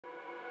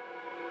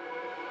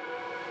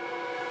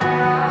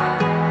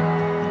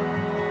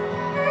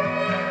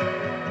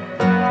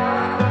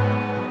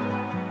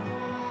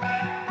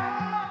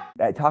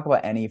I talk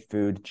about any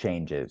food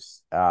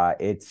changes,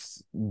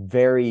 it's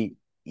very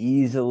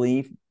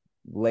easily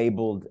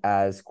labeled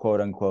as quote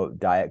unquote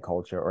diet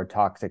culture or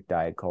toxic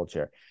diet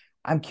culture.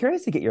 I'm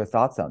curious to get your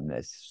thoughts on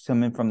this.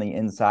 Someone from the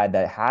inside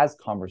that has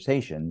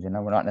conversations,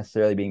 we're not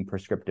necessarily being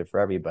prescriptive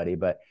for everybody,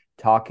 but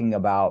talking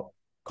about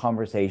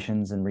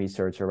conversations and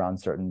research around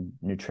certain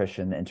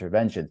nutrition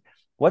interventions.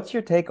 What's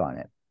your take on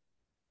it?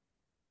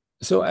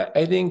 So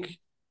I think,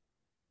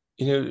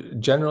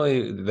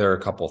 generally there are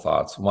a couple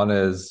thoughts. One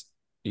is,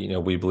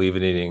 we believe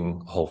in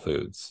eating whole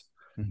foods.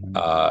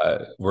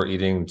 Mhm. We're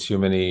eating too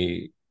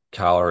many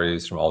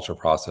calories from ultra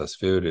processed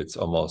food. It's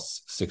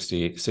almost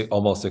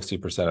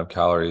 60% of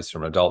calories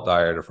from adult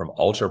diet or from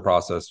ultra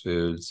processed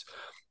foods.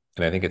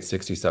 And I think it's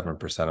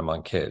 67%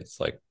 among kids.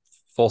 Like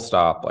full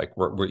stop, like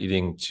we're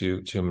eating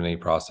too many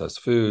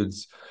processed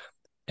foods.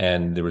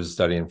 And there was a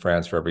study in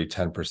France for every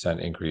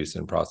 10% increase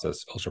in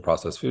ultra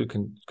processed food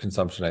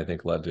consumption, I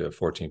think led to a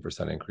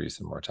 14% increase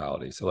in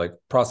mortality. So like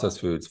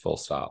processed foods, full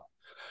stop.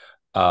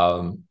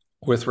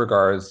 With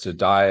regards to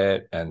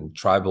diet and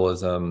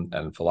tribalism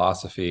and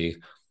philosophy,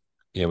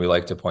 we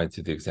like to point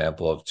to the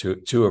example of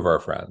two of our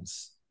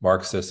friends,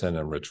 Mark Sisson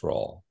and Rich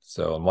Roll.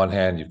 So on one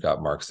hand, you've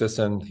got Mark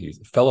Sisson, he's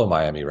a fellow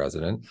Miami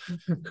resident,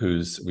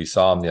 we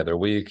saw him the other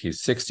week.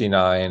 He's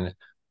 69.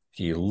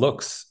 He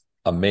looks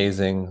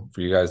amazing.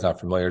 For you guys not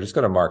familiar, just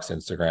go to Mark's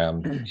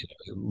Instagram. He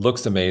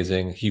looks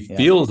amazing. He Yeah.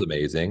 feels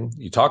amazing.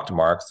 You talk to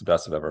Mark, it's the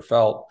best I've ever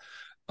felt.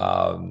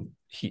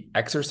 He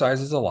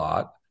exercises a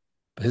lot.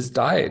 His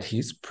diet,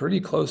 he's pretty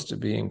close to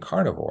being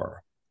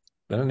carnivore.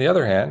 Then on the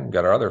other hand, we've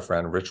got our other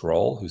friend, Rich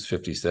Roll, who's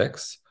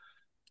 56,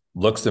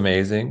 looks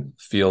amazing,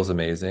 feels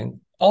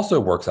amazing, also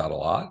works out a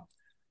lot.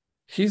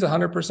 He's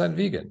 100%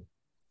 vegan.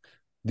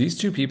 These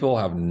two people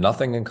have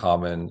nothing in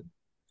common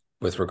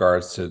with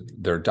regards to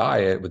their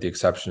diet, with the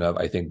exception of,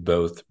 I think,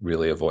 both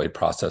really avoid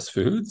processed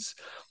foods.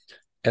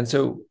 And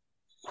so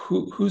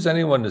who's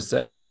anyone to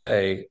say,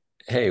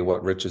 hey,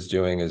 what Rich is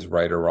doing is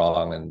right or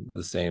wrong, and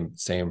the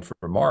same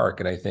for Mark.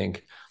 And I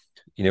think,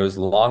 as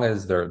long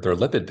as their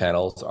lipid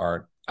panels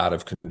aren't out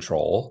of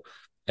control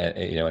and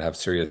have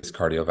serious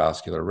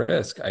cardiovascular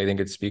risk, I think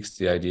it speaks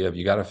to the idea of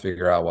you got to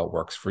figure out what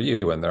works for you.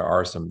 And there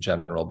are some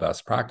general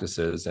best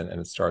practices, and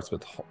it starts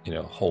with,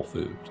 whole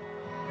food.